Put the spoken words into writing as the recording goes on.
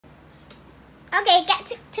Okay,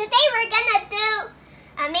 today we're gonna do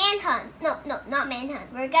a manhunt. No, not manhunt.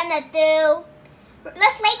 We're gonna do.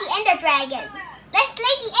 Let's slay the Ender Dragon. Let's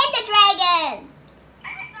slay the Ender Dragon.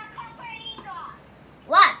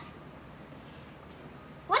 What?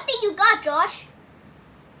 What did you got, Josh?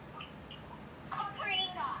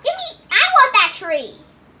 Give me. I want that tree.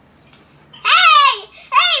 Hey,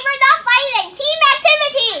 we're not fighting. Team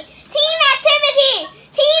activity. Team activity.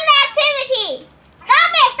 Team activity.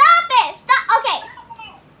 Stop it. Okay.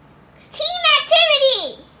 Team activity.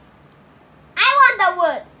 I want the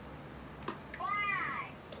wood.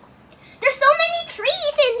 There's so many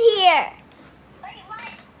trees in here.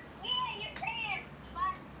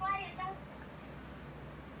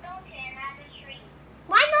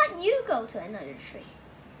 Why not you go to another tree?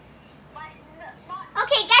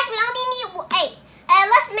 Okay, guys, we only need. Hey,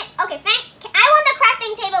 let's make. Okay, I want the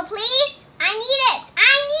crafting table, please. I need it.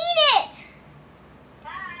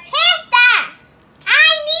 Chesta, I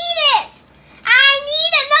need it.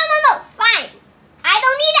 No. Fine. I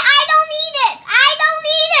don't need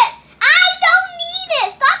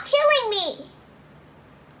it. Stop killing me.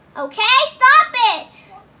 Okay, stop it.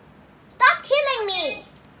 Stop killing me.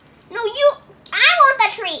 No, I want the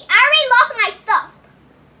tree. I already lost my stuff.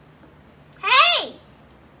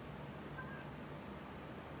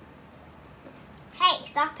 Hey,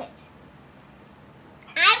 stop it.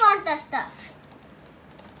 I want the stuff.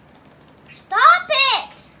 Stop it.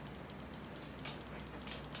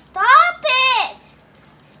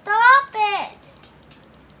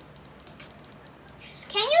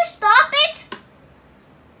 Can you stop it?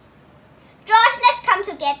 Josh, let's come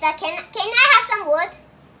together. Can I have some wood?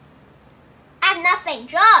 I have nothing.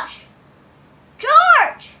 George!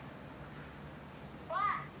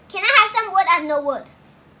 What? Can I have some wood? I have no wood.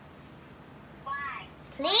 Why?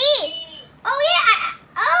 Please. Oh yeah.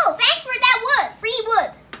 Oh, thanks for that wood. Free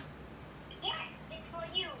wood. Yes, it's for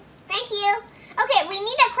you. Thank you. Okay, we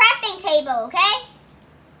need a crafting table, okay?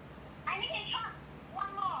 I need a chop.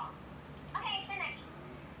 One more. Okay, finish.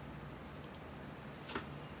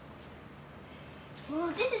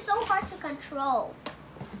 Ooh, this is so hard to control.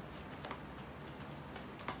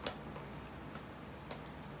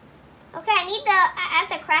 Okay, I have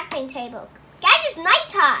the crafting table. Guys, it's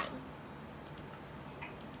nighttime.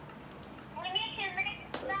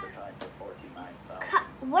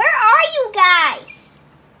 Where are you guys?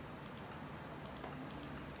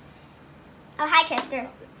 Oh, hi, Chester.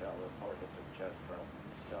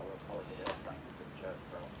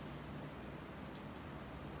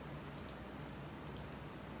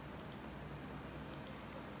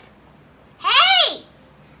 Hey!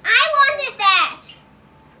 I wanted that.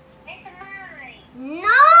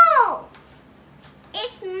 No!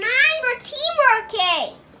 It's mine! We're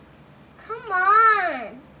teamworking! Come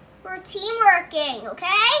on! We're teamworking,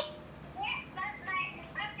 okay? Yes, but my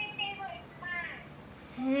crafting table is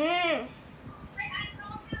mine.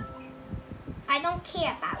 I don't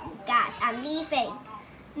care about you guys. I'm leaving.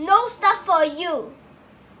 No stuff for you.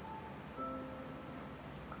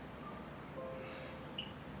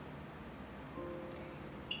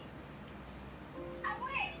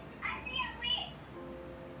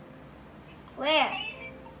 Where?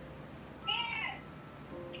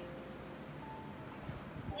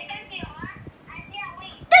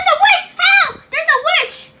 There's a witch! Help! There's a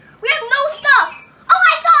witch! We have no stuff. Oh,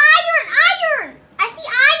 I saw iron! I see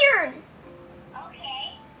iron. Okay.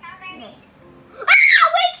 How many? Nice. Ah!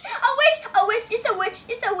 A witch! It's a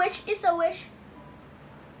witch.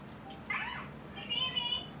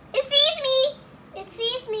 It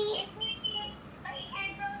sees me.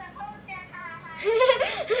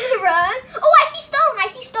 Run. Oh, I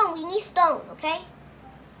see stone. We need stone, okay?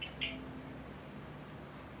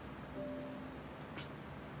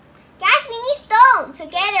 Guys, we need stone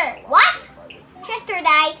together. What? Chester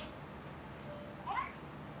died.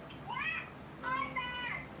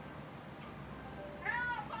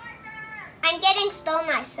 I'm getting stone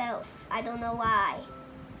myself. I don't know why.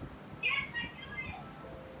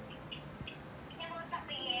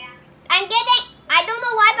 I don't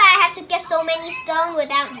know why, but I have to get so many stone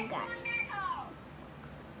without you guys.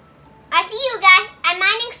 I see you guys. I'm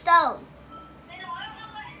mining stone.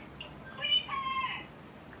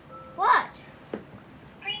 What?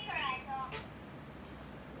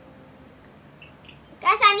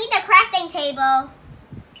 Guys, I need the crafting table.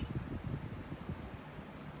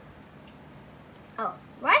 Oh,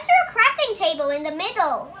 why is there a crafting table in the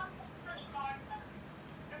middle?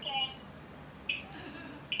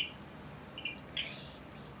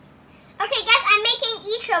 Okay, guys, I'm making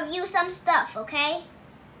each of you some stuff, okay?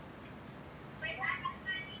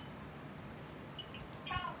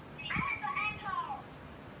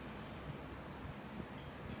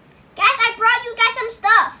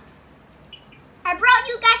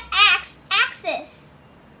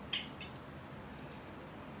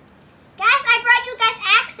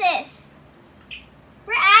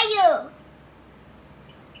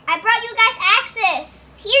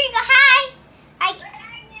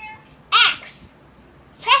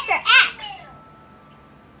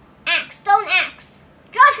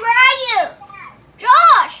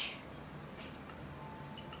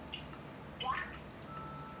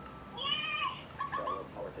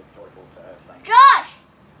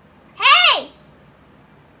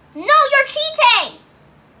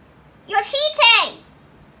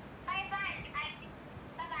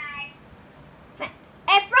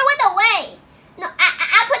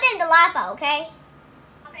 lava, okay?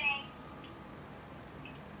 Okay.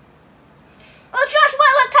 Oh, Josh,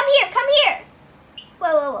 wait, come here, come here.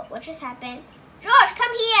 Whoa, what just happened? George,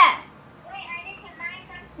 come here. Wait, I need to find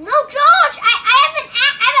something. No, George, I have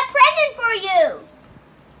a present for you.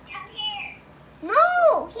 Come here.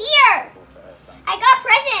 No, here. I got a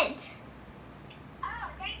present. Oh,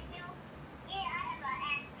 thank you. Yeah, I have an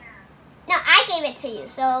axe now. No, I gave it to you,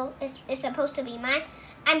 so it's supposed to be mine.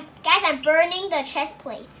 Guys, I'm burning the chest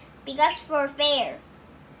plates because for fair.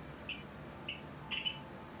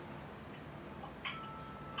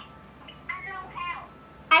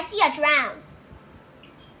 I see a drown.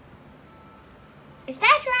 Is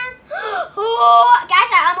that a drown? Oh, guys,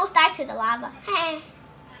 I almost died to the lava.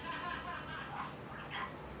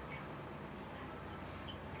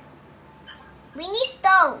 We need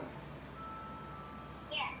stone.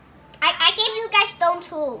 Yeah. I gave you guys stone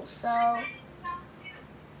tools, so.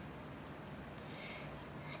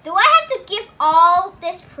 Do I have to give all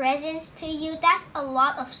these presents to you? That's a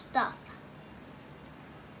lot of stuff.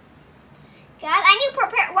 Guys, I need to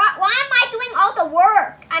prepare. Why am I doing all the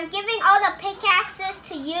work? I'm giving all the pickaxes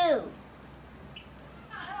to you.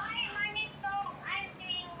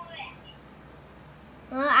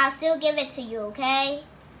 I'll still give it to you, okay?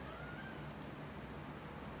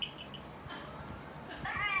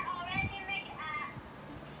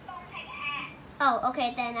 Oh,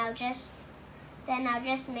 okay. Then I'll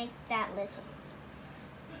just make that little.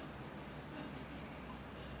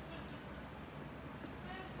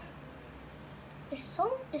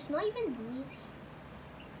 It's not even noisy.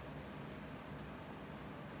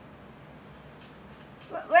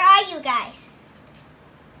 Where are you guys?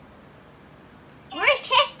 Where's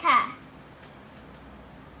Chester?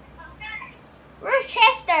 Where's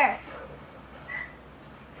Chester?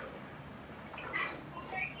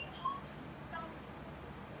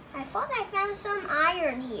 I thought I found some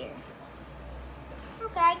iron here.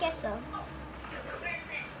 Okay, I guess so.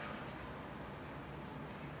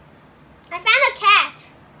 I found a cat.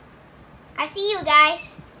 I see you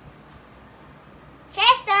guys.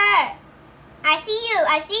 Chester! I see you.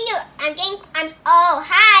 Oh,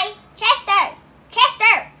 hi. Chester!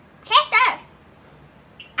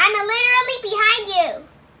 I'm literally behind you.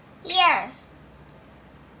 Here.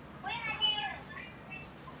 Where are you?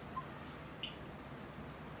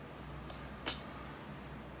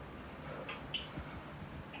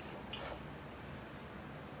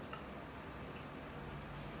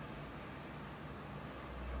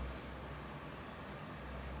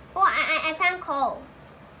 Oh, I found coal.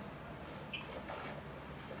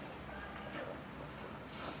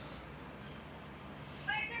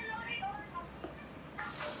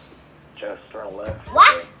 Just turn left.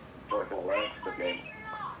 What? Join left again.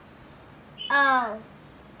 Oh,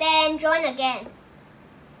 then join again.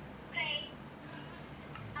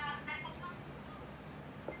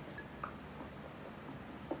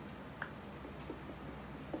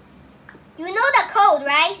 You know the code,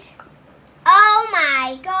 right? Oh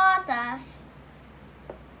my goodness.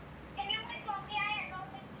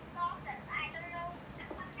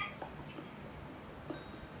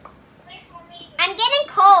 I'm getting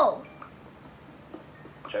coal.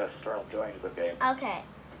 Just join the game. Okay.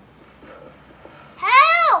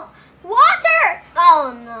 Help! Water!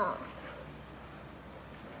 Oh no.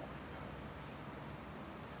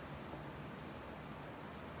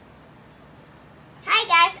 Hi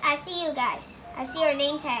guys, I see you guys. I see your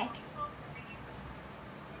name tag.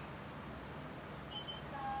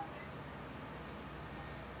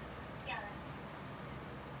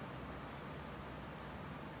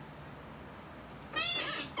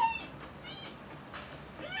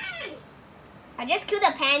 I just killed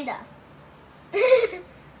a panda.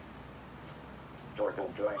 George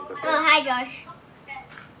will join the game. Oh, hi Josh.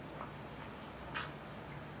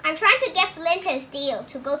 I'm trying to get flint and steel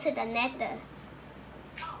to go to the nether.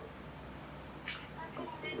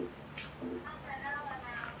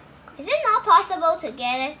 Is it not possible to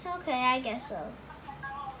get it? Okay, I guess so.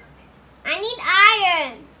 I need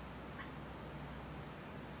iron.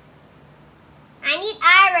 I need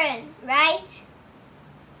iron, right?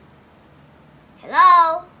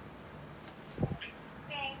 Hello?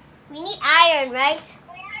 Okay. We need iron, right?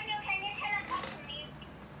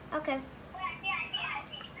 Okay.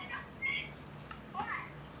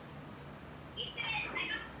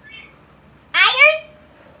 Iron?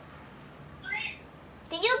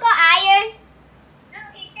 Did you got iron? No,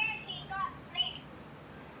 he said he got flint.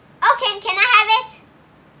 Okay, can I have it?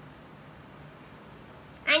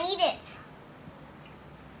 I need it.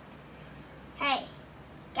 Hey.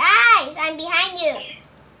 Guys, I'm behind you.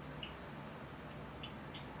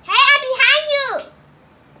 Hey, I'm behind you.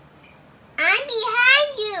 I'm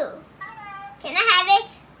behind you.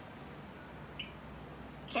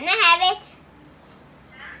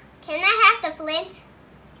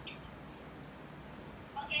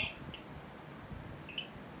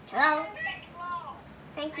 Hello?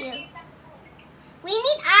 Thank you. We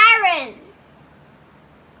need iron.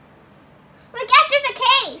 Look, guys, there's a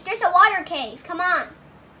cave. There's a water cave. Come on.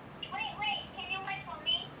 Wait. Can you wait for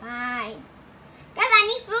me? Fine. Guys, I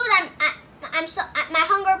need food. I'm so my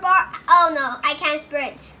hunger bar. Oh no, I can't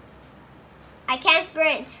sprint. I can't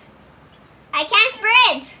sprint. I can't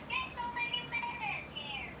sprint. There's so many letters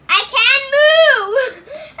here. I can't move.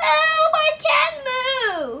 Help! I can't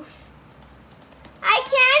move. I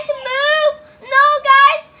can't move. No,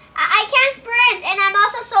 guys, I can't sprint, and I'm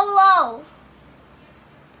also so low.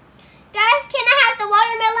 Guys, can I have the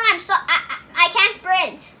watermelon? I can't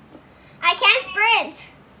sprint. I can't sprint.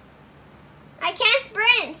 I can't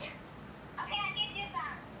sprint. Okay, I'll give you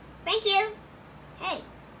some. Thank you. Hey,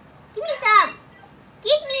 give me some.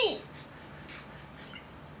 Give me.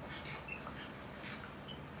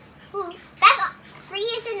 Ooh, that's free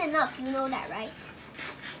isn't enough. You know that, right?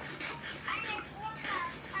 I just want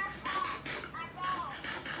a ball.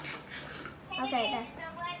 Can Okay, you that's get the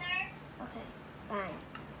weather? okay. Fine.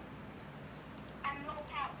 I'm no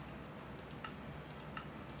help.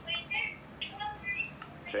 Wait,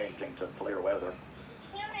 there's Changing to clear weather.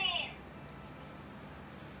 human.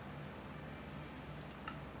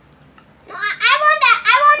 No, I want that.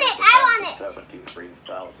 I want it. I want it.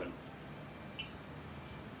 73,000.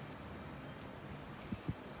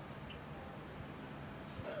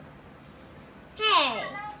 Hey.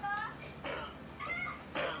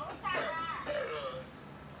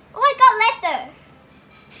 Oh, I got leather.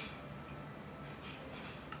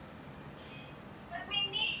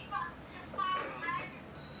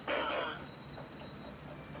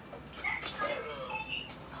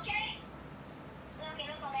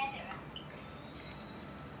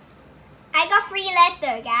 I got free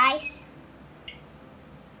leather, guys.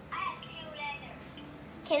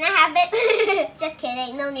 Can I have it? Just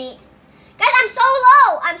kidding. No need. Guys, I'm so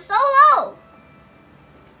low. I'm so low.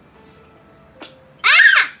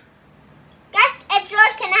 Ah! Guys, if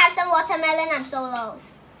George, can I have some watermelon? I'm so low.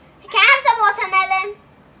 Can I have some watermelon?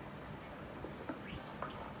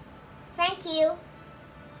 Thank you.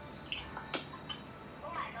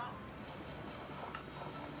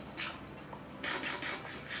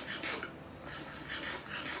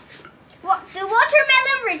 What? Do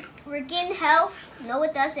watermelon regain health? No,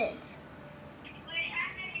 it doesn't.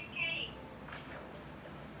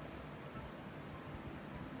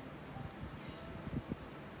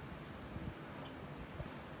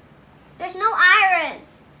 There's no iron.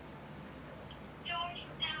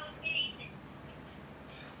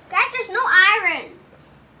 Guys, there's no iron.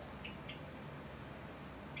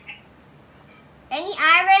 Any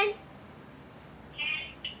iron?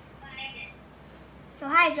 So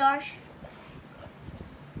hi, Josh.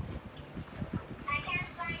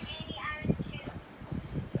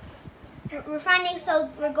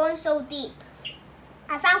 We're going so deep.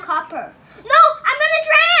 I found copper. No, I'm gonna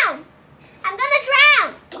drown. I'm gonna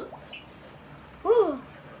drown. Ooh.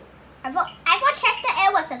 I thought Chester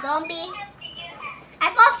Air was a zombie. I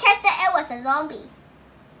thought Chester Air was a zombie.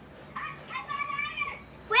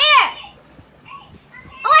 Where?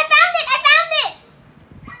 Oh, I found it. I found it.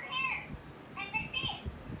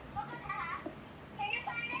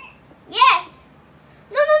 Yes.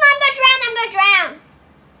 No, I'm gonna drown. I'm gonna drown.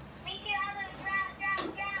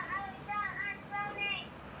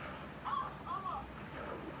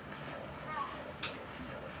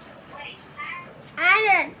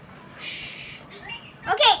 Iron. Shh.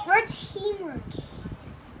 Okay, we're teamworking.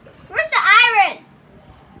 Where's the iron?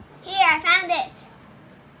 Here, I found it.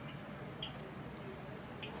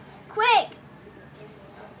 Quick.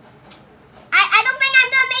 I don't think I'm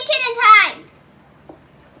gonna make it in time.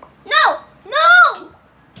 No!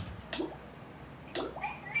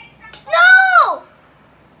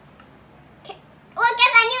 Okay. Well, I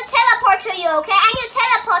guess I need to teleport to you, okay? I need to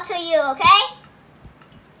teleport to you, okay?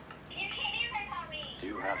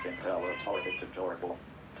 You have been teleported to Jordan.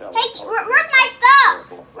 Hey, where's my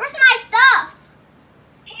stuff? Where's my stuff?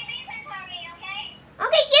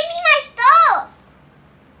 Okay, give me my stuff.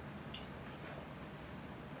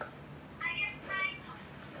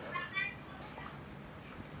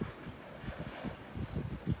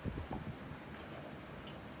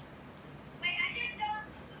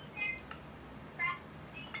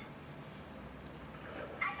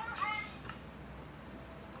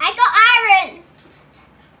 I got iron.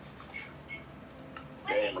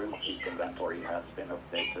 Game room keep inventory has been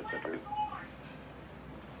updated to true.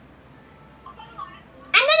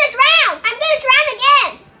 I'm gonna drown. I'm gonna drown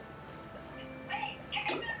again.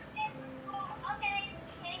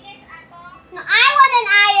 No, I want an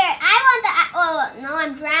iron. I want the. Oh no,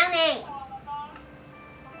 I'm drowning.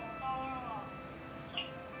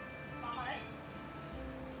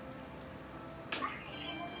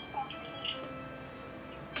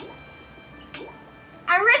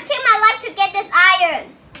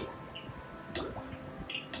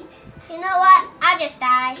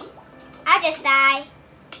 I just died.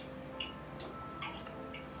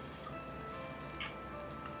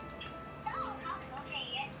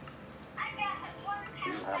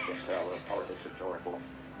 You have been teleported to Georgia.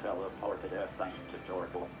 Teleported F9 to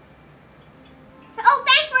Georgia. Oh,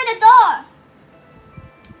 thanks for the door.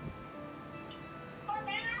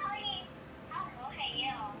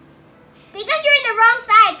 Because you're in the wrong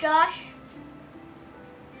side, Josh.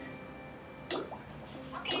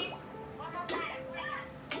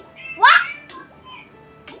 What?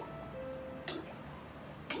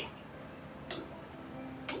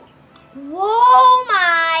 Whoa,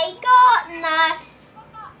 my goodness.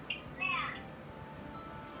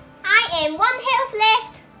 I am 1 health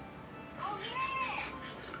left.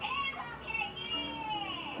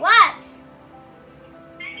 What?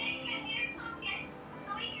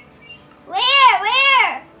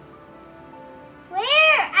 Where?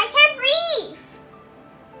 I can't breathe.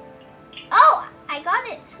 Oh, I got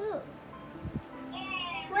it too.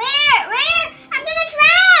 Where? I'm gonna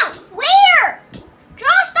drown. Where?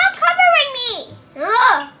 Josh, stop covering me.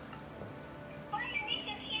 Ugh.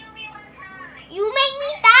 You make me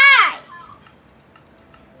die.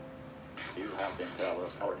 You have been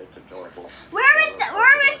teleported to Georgia. Where is it?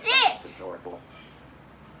 To Georgia.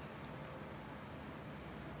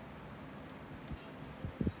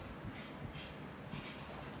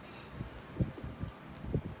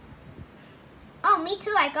 Oh, me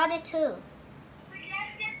too. I got it too.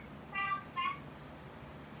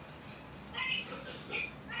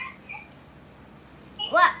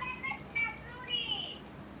 What?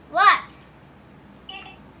 What?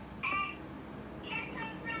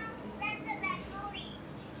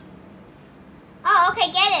 Oh,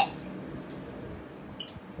 okay, get it.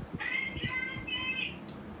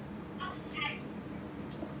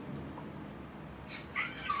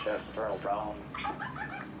 Chest turtle brown.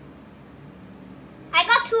 I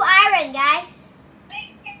got 2 iron, guys.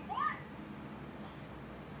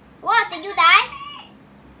 What? Did you die?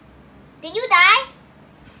 Did you die?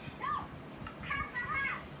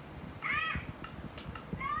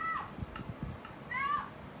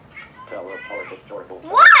 Teleported Georgia.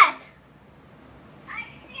 What?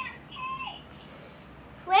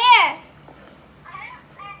 Where?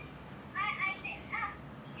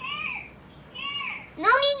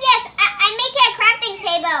 No need yet. I make a crafting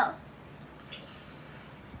table.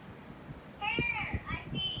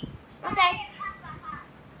 Okay.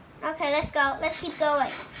 Okay, let's go. Let's keep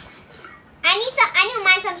going. I need to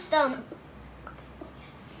mine some stone.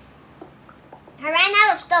 I ran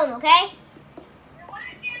out of stone, okay?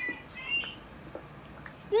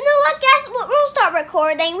 You know what, guys? We'll start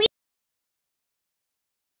recording.